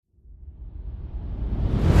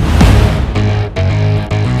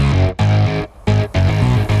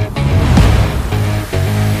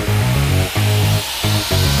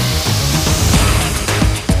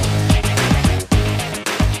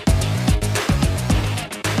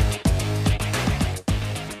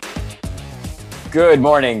Good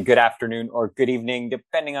morning, good afternoon, or good evening,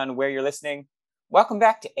 depending on where you're listening. Welcome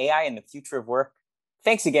back to AI and the Future of Work.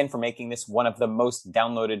 Thanks again for making this one of the most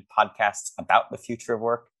downloaded podcasts about the future of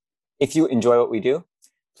work. If you enjoy what we do,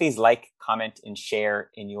 please like, comment, and share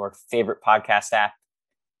in your favorite podcast app.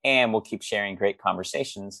 And we'll keep sharing great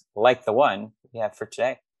conversations like the one we have for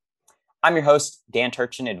today. I'm your host, Dan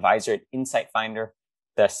Turchin, advisor at Insight Finder,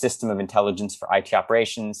 the system of intelligence for IT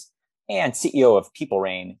operations, and CEO of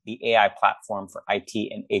PeopleRain, the AI platform for IT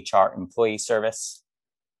and HR employee service.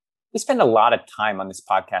 We spend a lot of time on this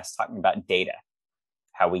podcast talking about data,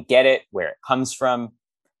 how we get it, where it comes from,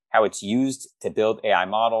 how it's used to build AI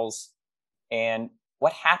models, and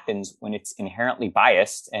what happens when it's inherently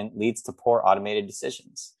biased and leads to poor automated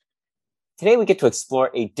decisions. Today, we get to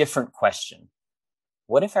explore a different question.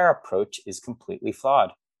 What if our approach is completely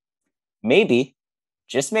flawed? Maybe,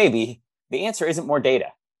 just maybe, the answer isn't more data.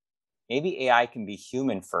 Maybe AI can be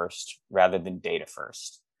human first rather than data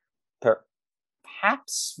first.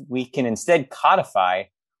 Perhaps we can instead codify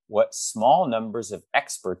what small numbers of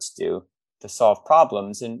experts do to solve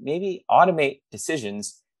problems and maybe automate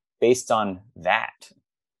decisions based on that.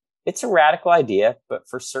 It's a radical idea, but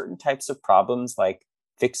for certain types of problems like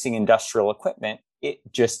fixing industrial equipment, it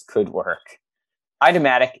just could work.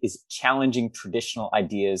 Automatic is challenging traditional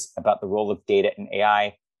ideas about the role of data in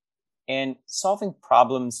AI and solving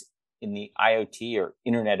problems in the IoT or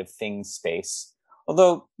Internet of Things space,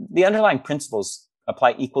 although the underlying principles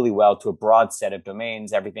apply equally well to a broad set of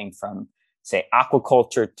domains, everything from, say,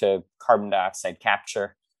 aquaculture to carbon dioxide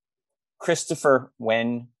capture. Christopher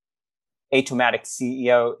Wen, Automatic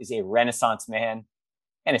CEO, is a Renaissance man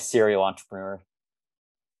and a serial entrepreneur.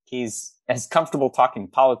 He's as comfortable talking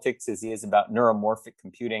politics as he is about neuromorphic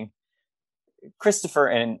computing. Christopher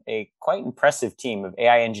and a quite impressive team of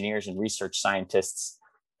AI engineers and research scientists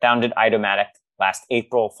founded Automatic last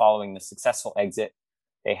April following the successful exit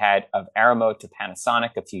they had of Arimo to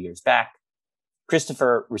Panasonic a few years back.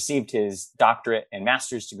 Christopher received his doctorate and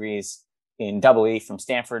master's degrees in EE from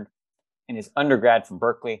Stanford and his undergrad from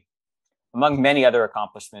Berkeley. Among many other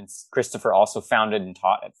accomplishments, Christopher also founded and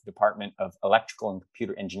taught at the Department of Electrical and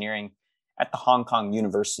Computer Engineering at the Hong Kong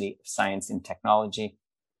University of Science and Technology.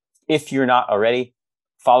 If you're not already,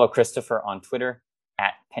 follow Christopher on Twitter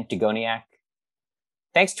at Pentagoniac.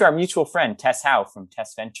 Thanks to our mutual friend, Tess Howe from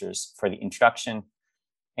Tess Ventures for the introduction.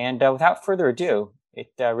 And without further ado,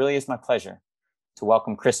 it really is my pleasure to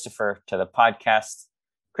welcome Christopher to the podcast.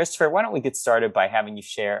 Christopher, why don't we get started by having you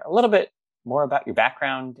share a little bit more about your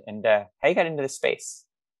background and how you got into this space?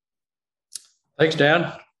 Thanks,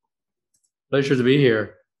 Dan. Pleasure to be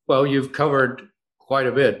here. Well, you've covered quite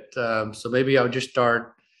a bit. So maybe I'll just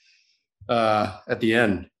start at the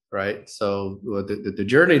end. Right. So the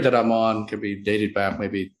journey that I'm on can be dated back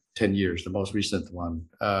maybe 10 years, the most recent one.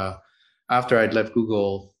 After I'd left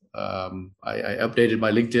Google, I updated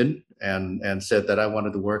my LinkedIn and said that I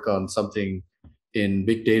wanted to work on something in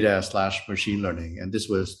big data / machine learning. And this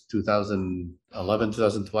was 2011,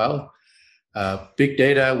 2012. Big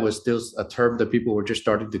data was still a term that people were just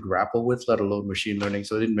starting to grapple with, let alone machine learning.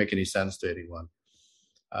 So it didn't make any sense to anyone.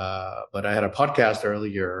 But I had a podcast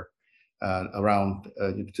earlier around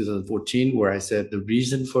 2014, where I said the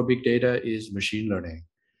reason for big data is machine learning.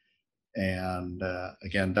 And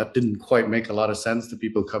again, that didn't quite make a lot of sense to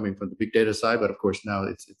people coming from the big data side, but of course now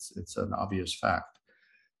it's an obvious fact.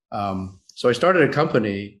 So I started a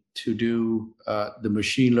company to do the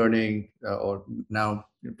machine learning, or now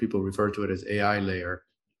people refer to it as AI layer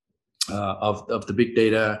of the big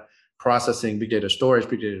data processing, big data storage,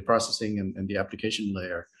 big data processing, and the application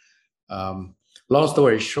layer. Long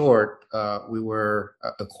story short, we were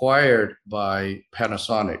acquired by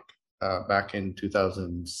Panasonic back in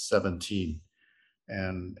 2017,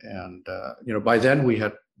 and by then we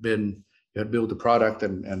had built the product,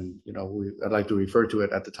 and I'd like to refer to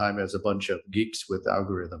it at the time as a bunch of geeks with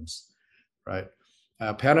algorithms, right?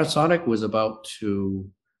 Panasonic was about to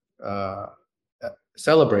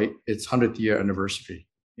celebrate its 100th year anniversary,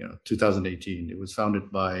 2018. It was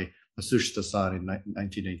founded by Matsushita-san in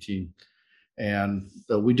 1918. And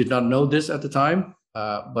we did not know this at the time,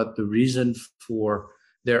 but the reason for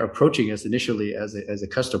their approaching us initially as a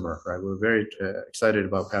customer, right? We're very excited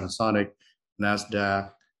about Panasonic,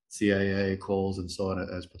 NASDAQ, CIA, Kohl's, and so on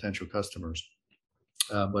as potential customers.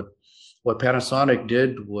 But what Panasonic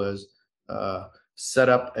did was set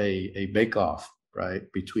up a bake-off, right,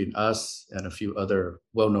 between us and a few other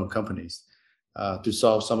well-known companies to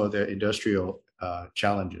solve some of their industrial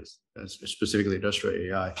challenges, specifically industrial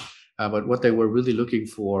AI. But what they were really looking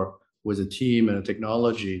for was a team and a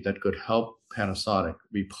technology that could help Panasonic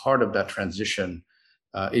be part of that transition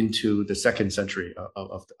into the second century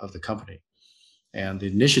of the company. And the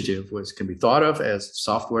initiative can be thought of as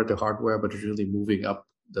software to hardware, but it's really moving up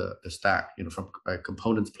the stack, from a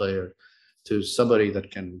components player to somebody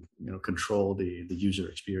that can, control the user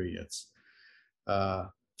experience.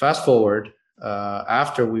 Fast forward,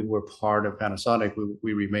 after we were part of Panasonic,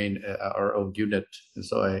 we remained our own unit. And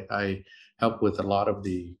so I helped with a lot of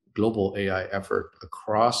the global AI effort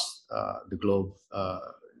across the globe,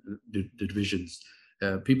 the divisions.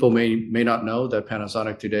 People may not know that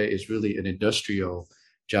Panasonic today is really an industrial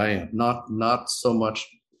giant, not so much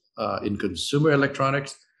in consumer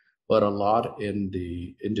electronics, but a lot in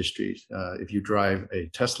the industries. If you drive a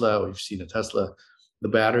Tesla or you've seen a Tesla, the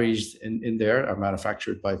batteries in there are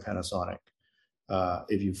manufactured by Panasonic.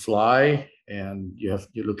 If you fly and you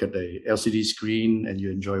look at the LCD screen and you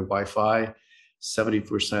enjoy Wi-Fi,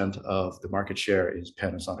 70% of the market share is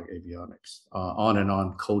Panasonic Avionics. On and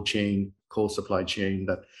on, cold supply chain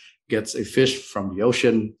that gets a fish from the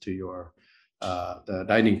ocean to your the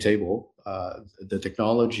dining table. The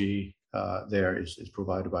technology there is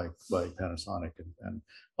provided by Panasonic and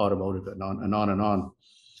automotive and on.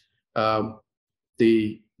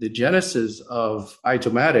 The genesis of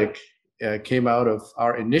Itomatic came out of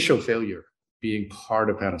our initial failure being part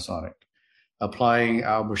of Panasonic, applying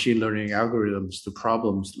our machine learning algorithms to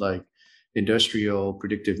problems like industrial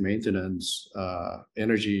predictive maintenance,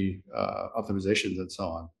 energy optimizations, and so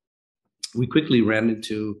on. We quickly ran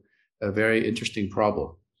into a very interesting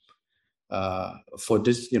problem. For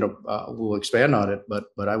this, we'll expand on it,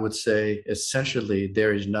 but I would say essentially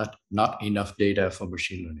there is not enough data for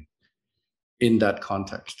machine learning in that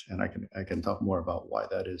context, and I can talk more about why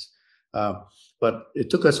that is. But it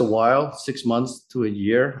took us a while, 6 months to a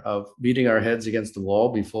year of beating our heads against the wall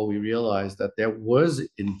before we realized that there was,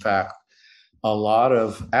 in fact, a lot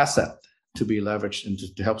of asset to be leveraged and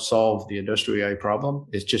to help solve the industrial AI problem.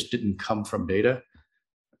 It just didn't come from data,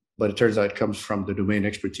 but it turns out it comes from the domain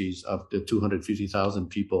expertise of the 250,000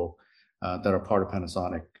 people that are part of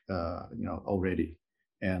Panasonic, already.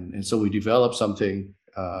 And so we developed something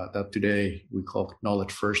that today we call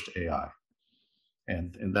Knowledge First AI.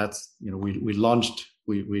 And that's, we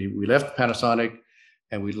left Panasonic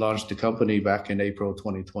and we launched the company back in April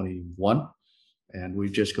 2021. And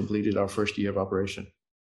we've just completed our first year of operation.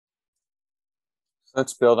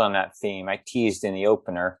 Let's build on that theme. I teased in the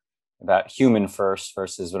opener about human first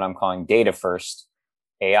versus what I'm calling data first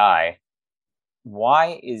AI.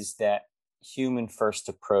 Why is that human first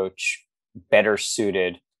approach better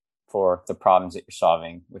suited for the problems that you're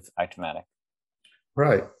solving with Itomatic?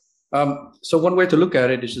 Right. So one way to look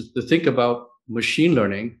at it is just to think about machine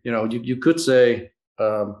learning. You could say,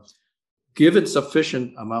 given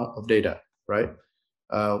sufficient amount of data, right?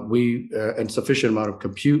 And sufficient amount of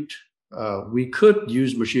compute, we could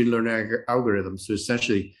use machine learning algorithms to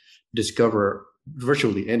essentially discover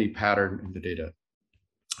virtually any pattern in the data.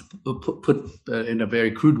 Put in a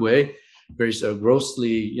very crude way, very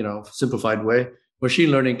grossly, simplified way,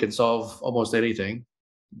 machine learning can solve almost anything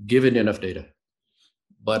given enough data.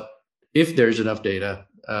 But if there's enough data,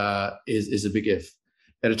 is a big if.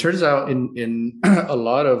 And it turns out in a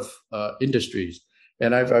lot of industries,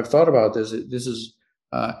 and I've thought about this. This is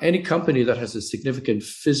any company that has a significant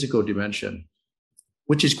physical dimension,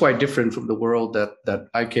 which is quite different from the world that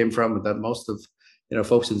I came from, and that most of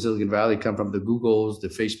folks in Silicon Valley come from, the Googles, the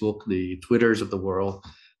Facebook, the Twitters of the world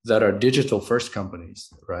that are digital first companies,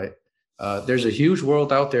 right? There's a huge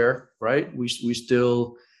world out there, right? We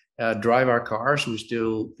still drive our cars, we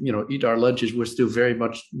still eat our lunches. We're still very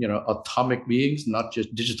much atomic beings, not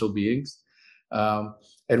just digital beings.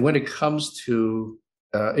 And when it comes to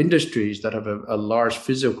industries that have a large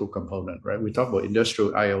physical component, right? We talk about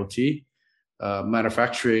industrial IoT,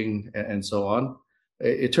 manufacturing, and so on.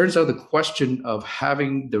 It turns out the question of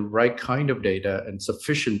having the right kind of data and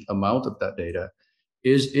sufficient amount of that data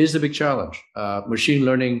is a big challenge. Machine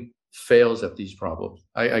learning fails at these problems.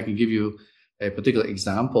 I can give you a particular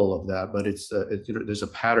example of that, but there's a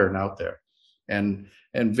pattern out there, and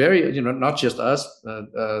very not just us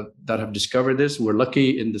that have discovered this. We're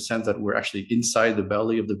lucky in the sense that we're actually inside the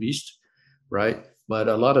belly of the beast, right? But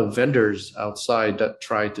a lot of vendors outside that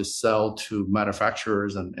try to sell to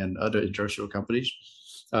manufacturers and other industrial companies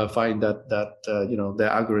find that the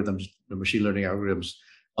algorithms, the machine learning algorithms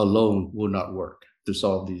alone will not work to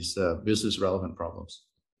solve these business relevant problems.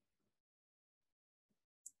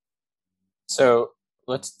 So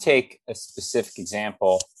let's take a specific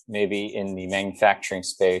example, maybe in the manufacturing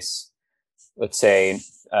space. Let's say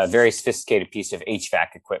a very sophisticated piece of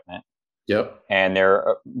HVAC equipment. Yep. And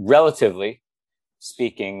they're relatively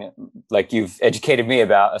speaking, like you've educated me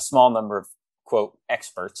about, a small number of, quote,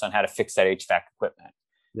 experts on how to fix that HVAC equipment.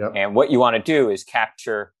 Yep. And what you want to do is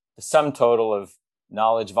capture the sum total of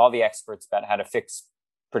knowledge of all the experts about how to fix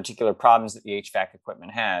particular problems that the HVAC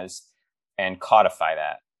equipment has and codify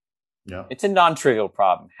that. Yeah. It's a non-trivial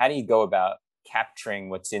problem. How do you go about capturing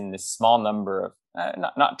what's in this small number of,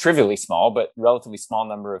 not trivially small, but relatively small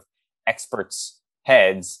number of experts'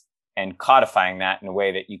 heads and codifying that in a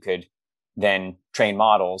way that you could then train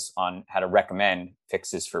models on how to recommend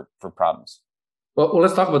fixes for problems? Well,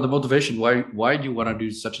 let's talk about the motivation. Why do you want to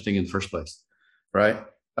do such a thing in the first place, right?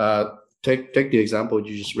 Take the example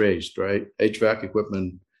you just raised, right? HVAC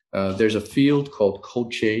equipment. There's a field called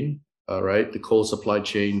cold chain, right? The cold supply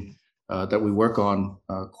chain that we work on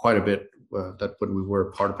quite a bit. That when we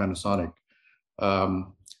were part of Panasonic.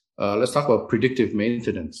 Let's talk about predictive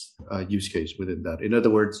maintenance use case within that. In other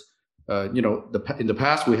words, in the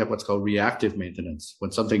past we have what's called reactive maintenance.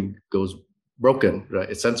 When something goes broken, right?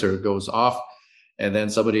 A sensor goes off, and then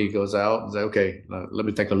somebody goes out and say, okay, let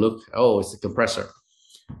me take a look. Oh, it's the compressor.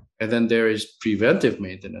 And then there is preventive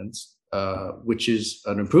maintenance, which is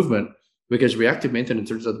an improvement, because reactive maintenance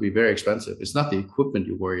turns out to be very expensive. It's not the equipment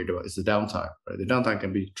you're worried about, it's the downtime, right? The downtime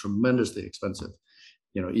can be tremendously expensive,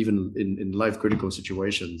 even in life critical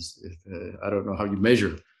situations. I don't know how you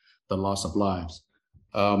measure the loss of lives.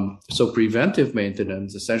 So preventive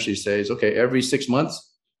maintenance essentially says, okay, every 6 months,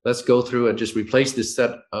 let's go through and just replace this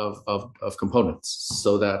set of components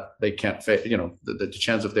so that they can't fail. The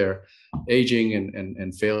chance of their aging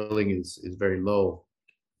and failing is very low.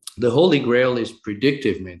 The holy grail is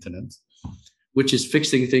predictive maintenance, which is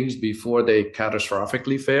fixing things before they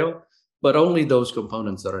catastrophically fail, but only those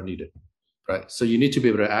components that are needed, right? So you need to be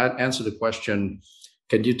able to answer the question,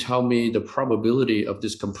 can you tell me the probability of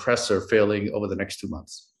this compressor failing over the next 2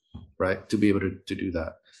 months, right? To be able to do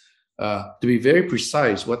that. To be very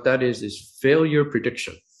precise, what that is failure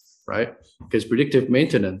prediction, right? Because predictive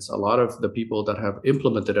maintenance, a lot of the people that have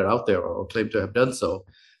implemented it out there or claim to have done so,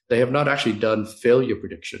 they have not actually done failure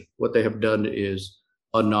prediction. What they have done is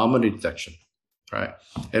anomaly detection, right?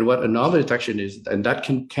 And what anomaly detection is, and that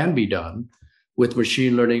can be done with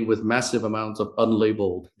machine learning with massive amounts of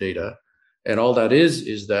unlabeled data. And all that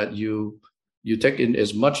is that you take in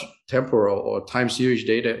as much temporal or time series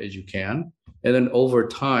data as you can. And then over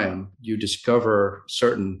time, you discover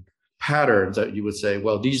certain patterns that you would say,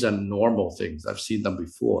 well, these are normal things. I've seen them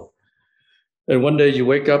before. And one day you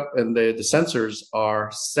wake up and the sensors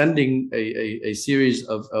are sending a series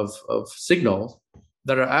of signals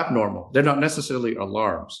that are abnormal. They're not necessarily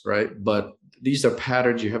alarms, right? But these are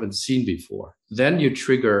patterns you haven't seen before. Then you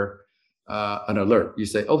trigger an alert. You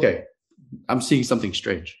say, okay, I'm seeing something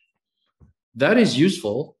strange. That is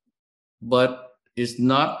useful, but it's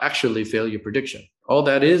not actually failure prediction. All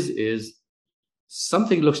that is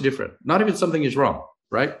something looks different. Not even something is wrong,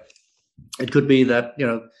 right? It could be that,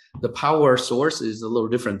 the power source is a little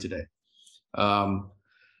different today.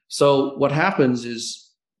 So what happens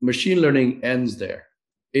is machine learning ends there.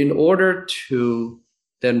 In order to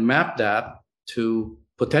then map that to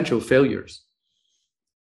potential failures,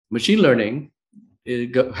 machine learning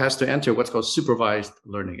has to enter what's called supervised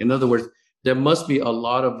learning. In other words, there must be a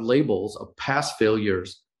lot of labels of past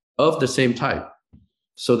failures of the same type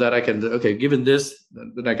so that I can, okay, given this,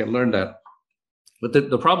 then I can learn that. But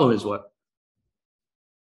the problem is what?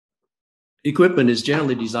 Equipment is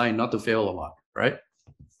generally designed not to fail a lot, right?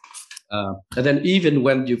 And then even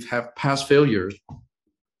when you have past failures,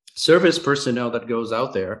 service personnel that goes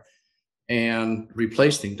out there and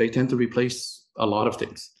replace things, they tend to replace a lot of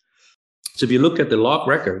things. So if you look at the log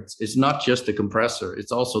records, it's not just the compressor,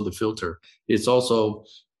 it's also the filter, it's also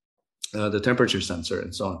the temperature sensor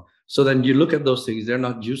and so on. So then you look at those things, they're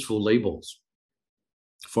not useful labels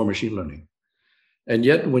for machine learning. And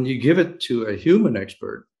yet when you give it to a human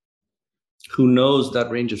expert who knows that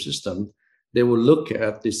range of system, they will look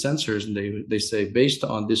at the sensors and they say, based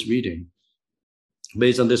on this reading,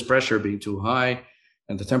 based on this pressure being too high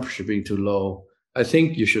and the temperature being too low, I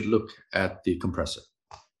think you should look at the compressor.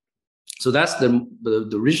 So that's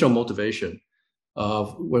the original motivation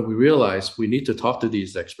of when we realize we need to talk to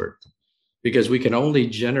these experts, because we can only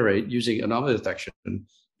generate, using anomaly detection,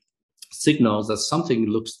 signals that something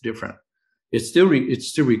looks different. It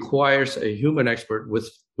still requires a human expert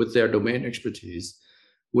with their domain expertise,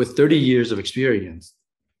 with 30 years of experience,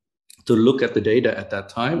 to look at the data at that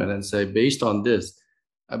time and then say, based on this,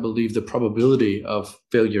 I believe the probability of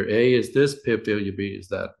failure A is this, failure B is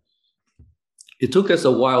that. It took us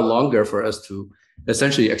a while longer for us to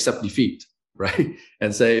essentially accept defeat, right?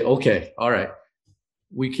 And say, okay, all right,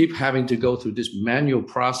 we keep having to go through this manual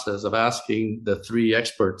process of asking the 3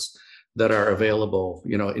 experts that are available,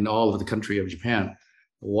 in all of the country of Japan.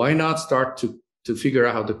 Why not start to figure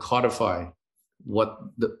out how to codify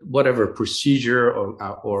whatever procedure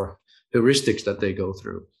or heuristics that they go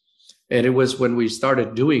through. And it was when we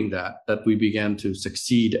started doing that we began to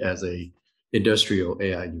succeed as a industrial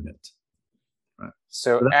AI unit. Right.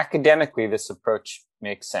 So academically, this approach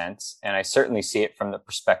makes sense. And I certainly see it from the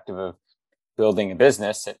perspective of building a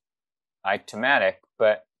business at Itomatic.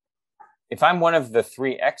 But if I'm one of the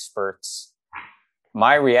three experts,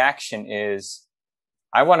 my reaction is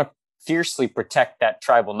I want to fiercely protect that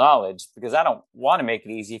tribal knowledge because I don't want to make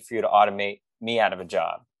it easy for you to automate me out of a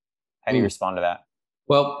job. How do you respond to that?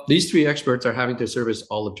 Well, these three experts are having to service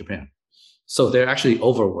all of Japan. So they're actually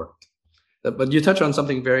overworked. But you touch on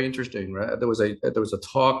something very interesting, right? There was a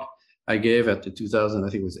talk I gave at the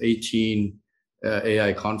 2018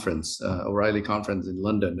 AI conference, O'Reilly conference in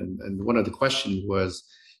London. And one of the questions was,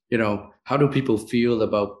 how do people feel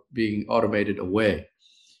about being automated away?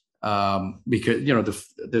 Because,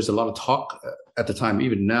 there's a lot of talk at the time,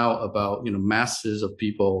 even now, about, masses of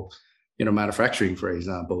people, manufacturing, for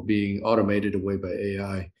example, being automated away by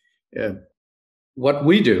AI. What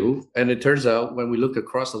we do, and it turns out when we look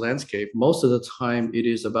across the landscape, most of the time it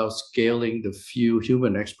is about scaling the few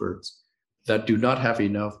human experts that do not have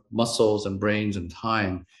enough muscles and brains and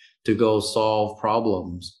time to go solve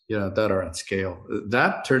problems, that are at scale.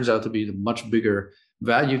 That turns out to be the much bigger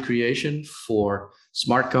value creation for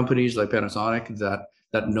smart companies like Panasonic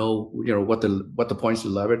that know, what the points to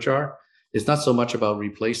leverage are. It's not so much about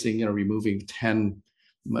replacing, removing 10,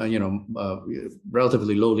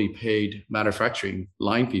 relatively lowly paid manufacturing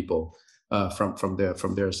line people from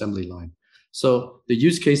their assembly line. So the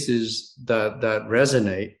use cases that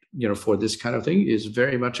resonate, for this kind of thing is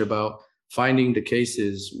very much about finding the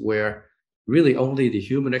cases where really only the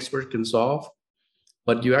human expert can solve,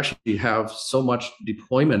 but you actually have so much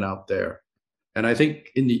deployment out there. And I think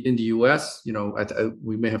in the US,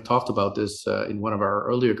 we may have talked about this in one of our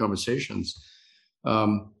earlier conversations.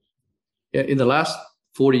 In the last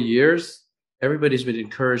 40 years, everybody's been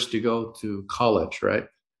encouraged to go to college, right?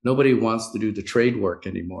 Nobody wants to do the trade work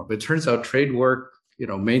anymore. But it turns out trade work,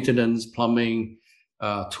 maintenance, plumbing,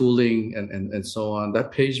 tooling, and so on,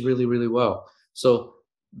 that pays really, really well. So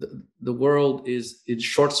the world is in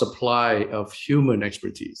short supply of human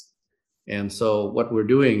expertise. And so what we're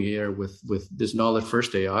doing here with this knowledge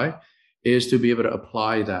first AI is to be able to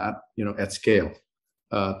apply that, at scale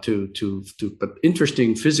to but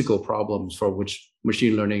interesting physical problems for which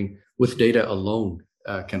machine learning with data alone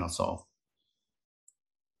cannot solve.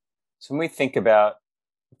 So when we think about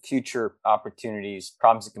future opportunities,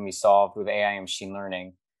 problems that can be solved with AI and machine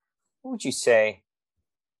learning, what would you say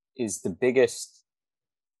is the biggest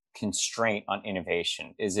constraint on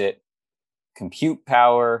innovation? Is it compute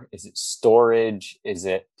power? Is it storage? Is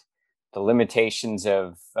it the limitations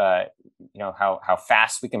of how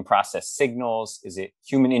fast we can process signals? Is it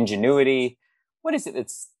human ingenuity? What is it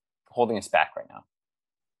that's holding us back right now?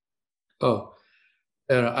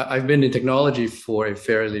 I've been in technology for a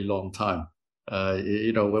fairly long time.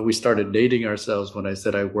 When we started dating ourselves, when I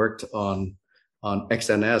said I worked on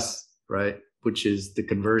XNS, right, which is the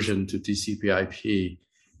conversion to TCP/IP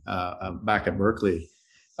back at Berkeley.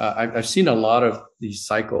 I've seen a lot of these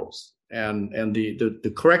cycles, and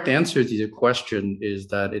the correct answer to your question is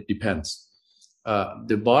that it depends.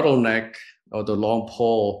 The bottleneck or the long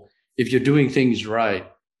pole, if you're doing things right,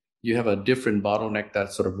 you have a different bottleneck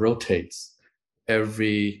that sort of rotates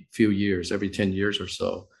every few years, every 10 years or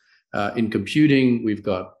so. In computing, we've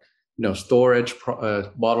got storage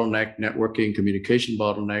bottleneck, networking, communication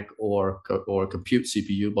bottleneck, or compute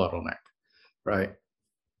CPU bottleneck, right?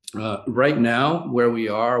 Right now, where we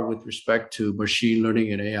are with respect to machine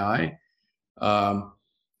learning and AI,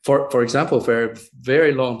 for example, for a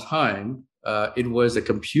very long time, it was a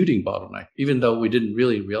computing bottleneck, even though we didn't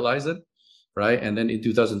really realize it, right? And then in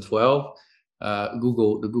 2012, the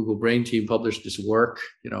Google Brain team published this work,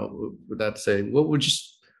 that saying, well, we're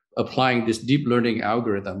just applying this deep learning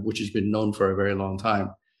algorithm, which has been known for a very long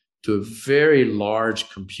time, to a very large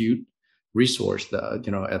compute resource that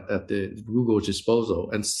at the Google's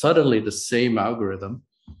disposal, and suddenly the same algorithm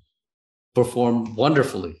performed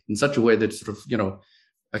wonderfully in such a way that sort of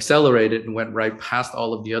accelerated and went right past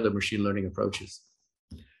all of the other machine learning approaches.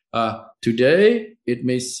 Today, it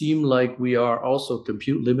may seem like we are also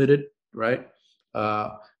compute limited, right?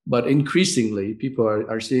 But increasingly, people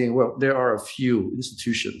are seeing, well, there are a few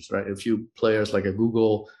institutions, right? A few players like a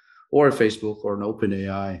Google or a Facebook or an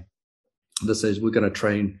OpenAI that says we're going to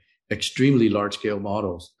train extremely large scale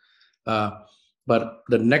models. But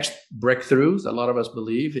the next breakthroughs, a lot of us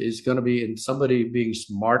believe, is going to be in somebody being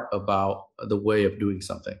smart about the way of doing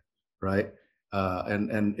something, right?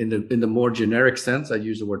 And in the more generic sense, I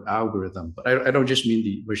use the word algorithm, but I don't just mean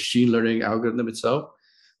the machine learning algorithm itself.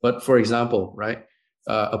 But for example, right,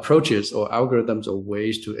 approaches or algorithms or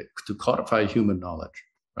ways to codify human knowledge,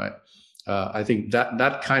 right? I think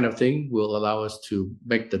that kind of thing will allow us to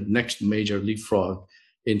make the next major leapfrog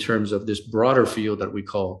in terms of this broader field that we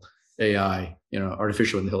call AI,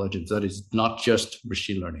 artificial intelligence. That is not just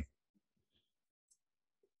machine learning.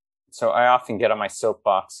 So I often get on my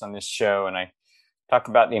soapbox on this show and I talk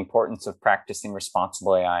about the importance of practicing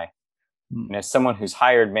responsible AI. And as someone who's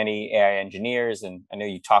hired many AI engineers, and I know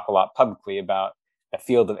you talk a lot publicly about the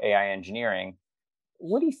field of AI engineering,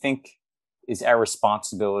 what do you think is our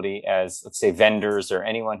responsibility as, let's say, vendors or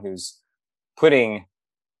anyone who's putting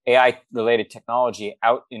AI-related technology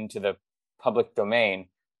out into the public domain?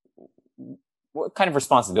 What kind of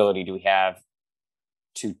responsibility do we have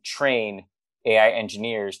to train AI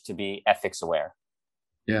engineers to be ethics aware?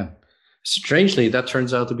 Yeah. Strangely, that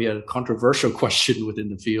turns out to be a controversial question within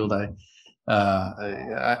the field.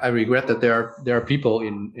 I regret that there are people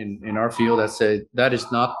in our field that say that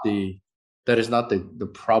is not the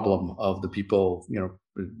problem of the people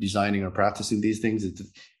designing or practicing these things.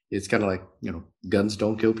 It's kind of like guns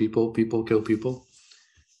don't kill people, people kill people.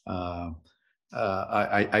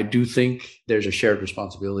 I do think there's a shared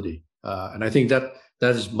responsibility, and I think that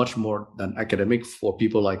is much more than academic for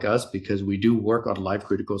people like us, because we do work on life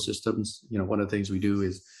critical systems. One of the things we do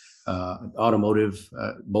is automotive,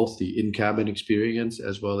 both the in-cabin experience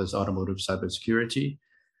as well as automotive cybersecurity.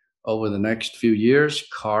 Over the next few years,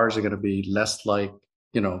 cars are going to be less like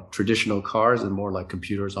traditional cars and more like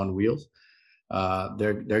computers on wheels.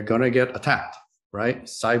 They're going to get attacked, right?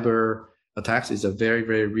 Cyber attacks is a very,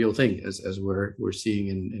 very real thing, as we're seeing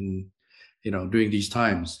in during these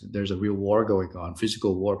times. There's a real war going on,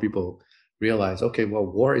 physical war. People realize, okay, well,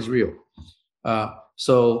 war is real.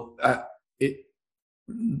 So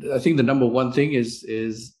I think the number one thing is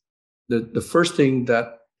the first thing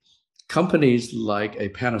that companies like a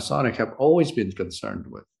Panasonic have always been concerned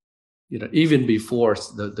with, even before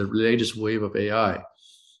the latest wave of AI,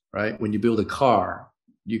 right? When you build a car,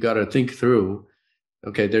 you got to think through,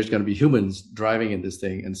 okay, there's going to be humans driving in this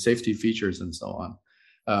thing and safety features and so on.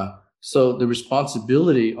 So the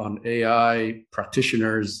responsibility on AI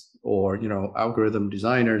practitioners or algorithm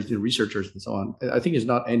designers, researchers and so on, I think is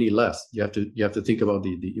not any less. You have to think about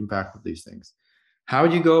the impact of these things. How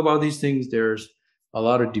you go about these things, there's a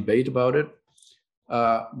lot of debate about it.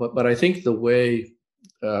 But I think the way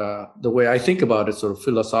I think about it sort of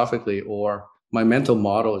philosophically, or my mental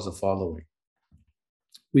model, is the following.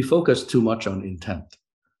 We focus too much on intent.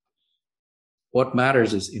 What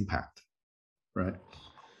matters is impact, right?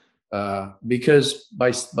 Because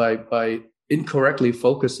by incorrectly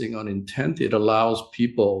focusing on intent, it allows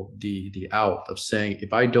people the out of saying,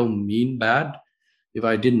 if I don't mean bad, if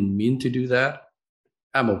I didn't mean to do that,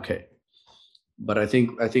 I'm okay. But I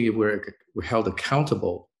think if we're held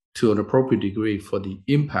accountable to an appropriate degree for the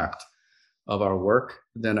impact of our work,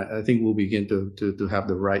 then I think we'll begin to have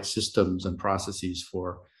the right systems and processes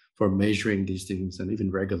for measuring these things and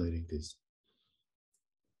even regulating these.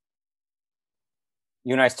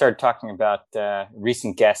 You and I started talking about a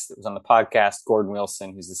recent guest that was on the podcast, Gordon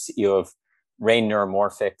Wilson, who's the CEO of Rain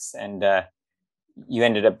Neuromorphics. And you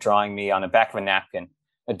ended up drawing me on the back of a napkin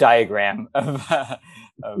a diagram of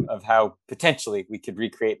how potentially we could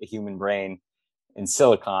recreate the human brain in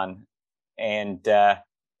silicon. And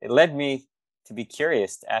it led me to be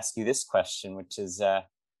curious to ask you this question, which is,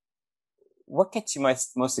 what gets you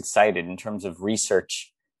most excited in terms of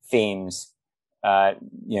research themes,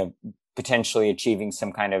 potentially achieving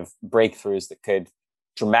some kind of breakthroughs that could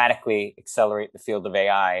dramatically accelerate the field of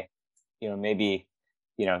AI, maybe,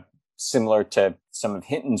 similar to some of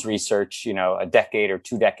Hinton's research, a decade or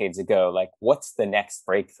 2 decades ago? Like, what's the next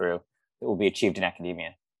breakthrough that will be achieved in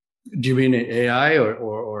academia? Do you mean AI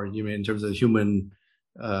or you mean in terms of human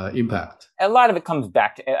impact? A lot of it comes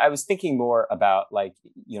back to, I was thinking more about, like,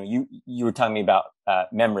 you were telling me about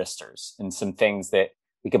memristors and some things that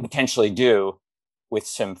we could potentially do with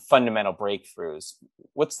some fundamental breakthroughs.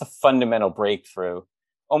 What's the fundamental breakthrough?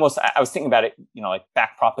 Almost, I was thinking about it, like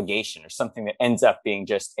backpropagation or something that ends up being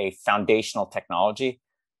just a foundational technology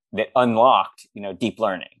that unlocked, deep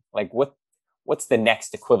learning. Like, what's the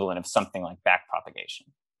next equivalent of something like backpropagation?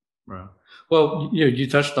 Right. Well, you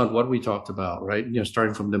touched on what we talked about, right?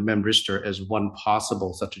 Starting from the memristor as one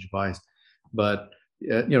possible such a device, but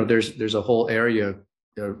there's a whole area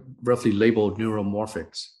roughly labeled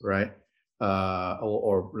neuromorphics, right?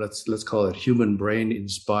 Or let's call it human brain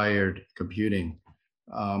inspired computing.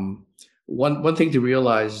 One thing to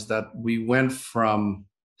realize is that we went from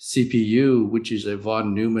CPU, which is a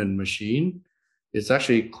von Neumann machine. It's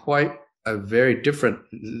actually quite a very different,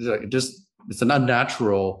 it's an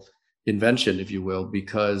unnatural invention, if you will,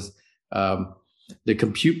 because the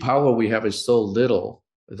compute power we have is so little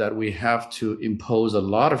that we have to impose a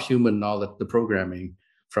lot of human knowledge, the programming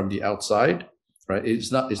from the outside, right?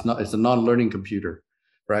 It's a non-learning computer,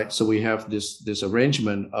 right? So we have this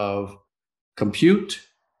arrangement of compute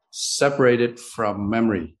separated from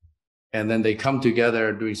memory, and then they come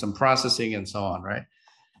together doing some processing and so on, right?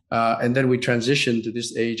 And then we transition to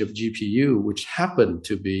this age of GPU, which happened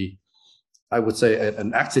to be, I would say,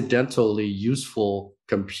 an accidentally useful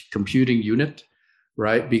computing unit,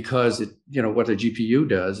 right? Because what a GPU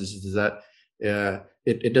does is that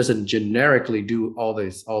it doesn't generically do all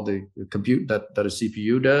the compute that a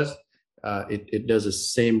CPU does. It does the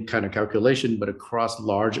same kind of calculation, but across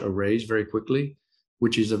large arrays very quickly,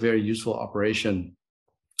 which is a very useful operation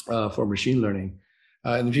for machine learning.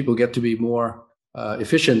 And people get to be more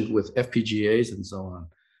efficient with FPGAs and so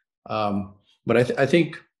on. But I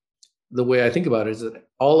think the way I think about it is that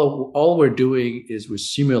all we're doing is we're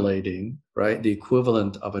simulating, right, the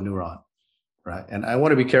equivalent of a neuron, right? And I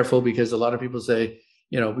want to be careful because a lot of people say,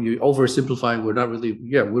 you're oversimplifying.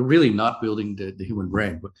 We're really not building the human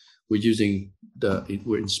brain, but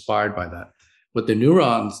we're inspired by that. But the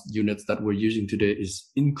neurons units that we're using today is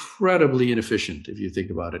incredibly inefficient if you think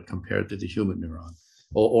about it compared to the human neuron,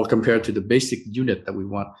 or compared to the basic unit that we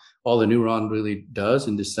want. All the neuron really does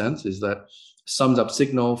in this sense is that sums up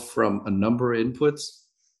signal from a number of inputs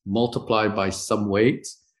multiplied by some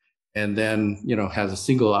weights, and then has a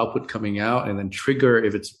single output coming out, and then trigger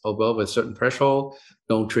if it's above a certain threshold,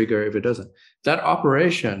 don't trigger if it doesn't. That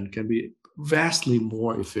operation can be vastly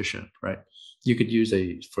more efficient, right? You could use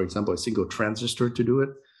for example, a single transistor to do it,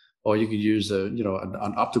 or you could use an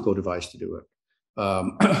optical device to do it,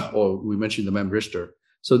 or we mentioned the memristor.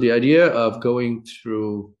 So the idea of going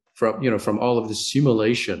through from all of the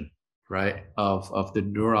simulation, right, of the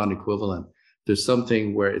neuron equivalent to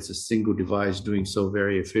something where it's a single device doing so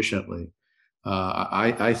very efficiently.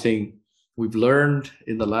 I think we've learned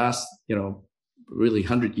in the last, really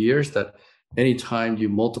 100 years that anytime you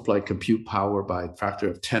multiply compute power by a factor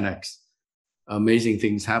of 10x, amazing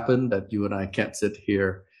things happen that you and I can't sit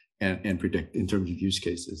here and predict in terms of use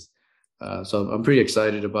cases. So I'm pretty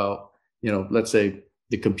excited about, let's say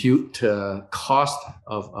the compute cost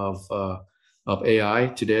of AI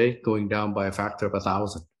today going down by a factor of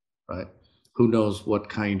 1,000, right? Who knows what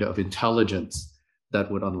kind of intelligence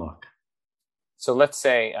that would unlock. So let's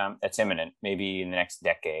say that's imminent, maybe in the next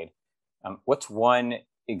decade. What's one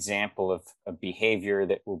example of a behavior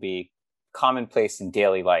that will be commonplace in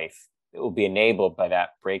daily life that will be enabled by that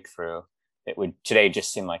breakthrough that would today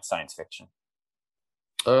just seem like science fiction?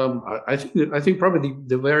 I think probably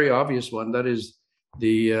the very obvious one, that is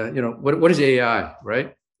what is AI,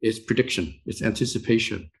 right? It's prediction, it's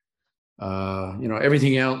anticipation.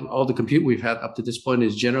 Everything else, all the compute we've had up to this point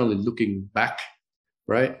is generally looking back,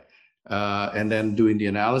 right? And then doing the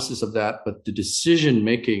analysis of that. But the decision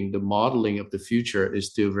making, the modeling of the future is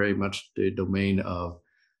still very much the domain of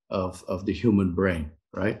the human brain,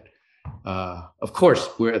 right? Of course,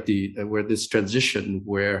 we're at this transition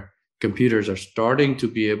where computers are starting to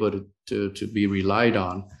be able to be relied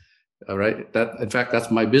on. Right. That, in fact, that's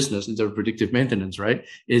my business in terms of predictive maintenance. Right.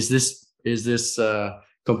 Is this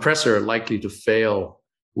compressor likely to fail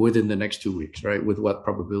within the next 2 weeks? Right. With what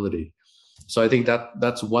probability? So I think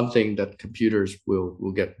that's one thing that computers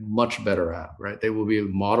will get much better at. Right. They will be able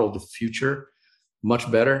to model the future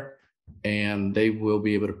much better, and they will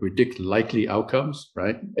be able to predict likely outcomes.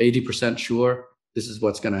 Right. 80% sure this is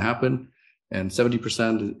what's going to happen, and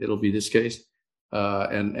 70% it'll be this case.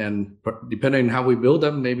 And depending on how we build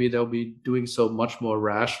them, maybe they'll be doing so much more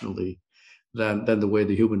rationally than the way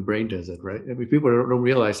the human brain does it, right? I mean, people don't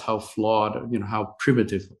realize how flawed, how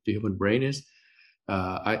primitive the human brain is.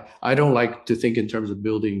 I don't like to think in terms of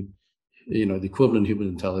building, the equivalent human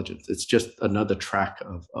intelligence. It's just another track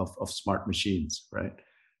of smart machines, right?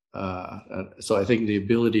 So I think the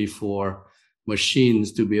ability for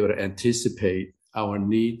machines to be able to anticipate our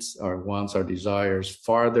needs, our wants, our desires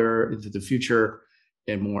farther into the future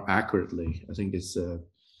and more accurately, I think it's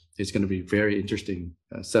going to be a very interesting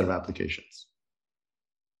set of applications.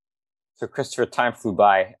 So Christopher, time flew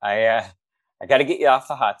by. I got to get you off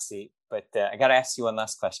the hot seat, but I got to ask you one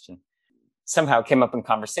last question. Somehow it came up in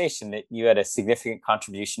conversation that you had a significant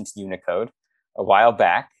contribution to Unicode a while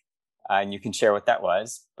back, and you can share what that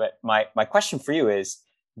was. But my question for you is,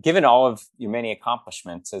 given all of your many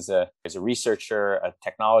accomplishments as a researcher, a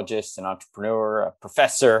technologist, an entrepreneur, a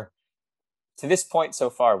professor, to this point so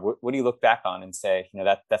far, what do you look back on and say,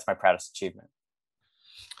 that's my proudest achievement?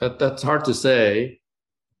 That's hard to say,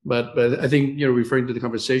 but I think referring to the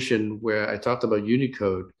conversation where I talked about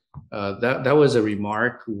Unicode, that was a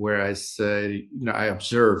remark where I said, I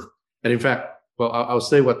observed, and in fact, Well, I'll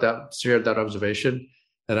say shared that observation,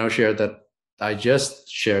 and I'll share that I just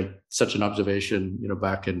shared such an observation,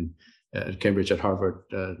 back in at Cambridge at Harvard,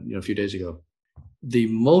 a few days ago. The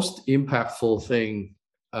most impactful thing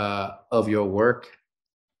of your work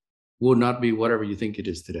will not be whatever you think it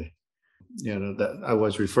is today. That I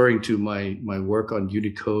was referring to my work on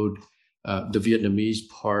Unicode, the Vietnamese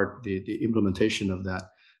part, the implementation of that.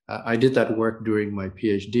 I did that work during my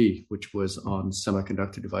PhD, which was on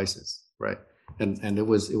semiconductor devices, right? And it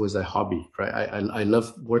was a hobby, right? I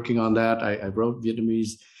love working on that. I wrote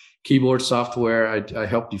Vietnamese keyboard software. I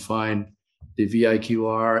helped define the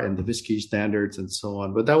VIQR and the VISKey standards and so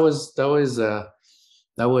on. But that was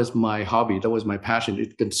my hobby. That was my passion.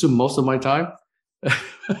 It consumed most of my time.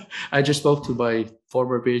 I just spoke to my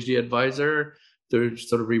former PhD advisor to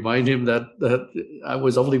sort of remind him that I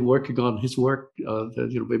was only working on his work,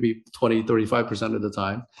 maybe 20, 35% of the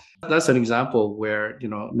time. That's an example where,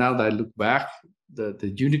 now that I look back,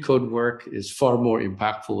 the Unicode work is far more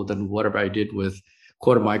impactful than whatever I did with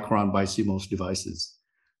quarter micron BiCMOS devices,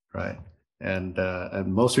 right? And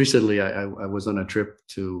most recently, I was on a trip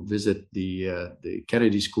to visit the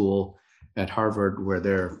Kennedy School at Harvard, where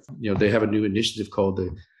they have a new initiative called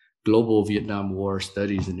the Global Vietnam War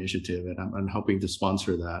Studies Initiative, and I'm helping to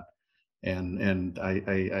sponsor that. And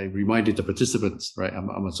I reminded the participants, right?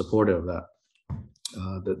 I'm a supporter of that.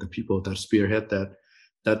 The people that spearhead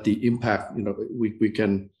that the impact, we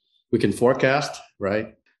can forecast,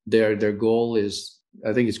 right? Their goal is,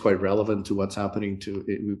 I think it's quite relevant to what's happening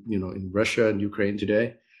in Russia and Ukraine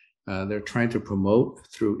today. They're trying to promote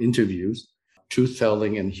through interviews, truth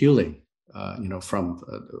telling and healing, from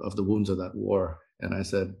of the wounds of that war. And I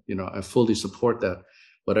said, I fully support that,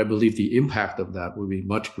 but I believe the impact of that will be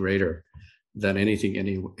much greater than anything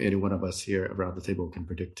any one of us here around the table can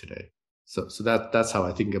predict today. So that's how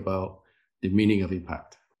I think about the meaning of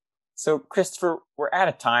impact. So Christopher, we're out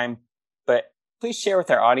of time, but please share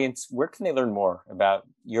with our audience, where can they learn more about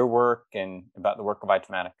your work and about the work of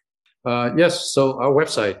Itomatic? Yes, so our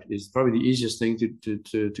website is probably the easiest thing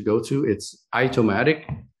to go to. It's Itomatic.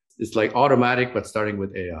 It's like automatic, but starting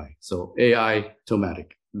with AI. So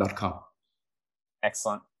aitomatic.com.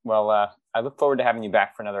 Excellent. Well, I look forward to having you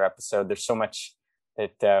back for another episode. There's so much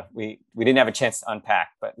that we didn't have a chance to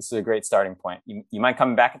unpack, but this is a great starting point. You mind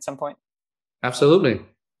coming back at some point? Absolutely.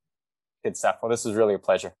 Good stuff. Well, this was really a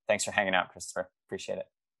pleasure. Thanks for hanging out, Christopher. Appreciate it.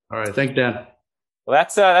 All right. Thanks, Dan. Well,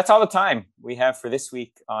 that's all the time we have for this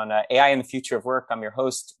week on AI and the Future of Work. I'm your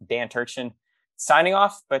host, Dan Turchin, signing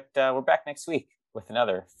off, but we're back next week with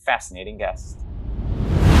another fascinating guest.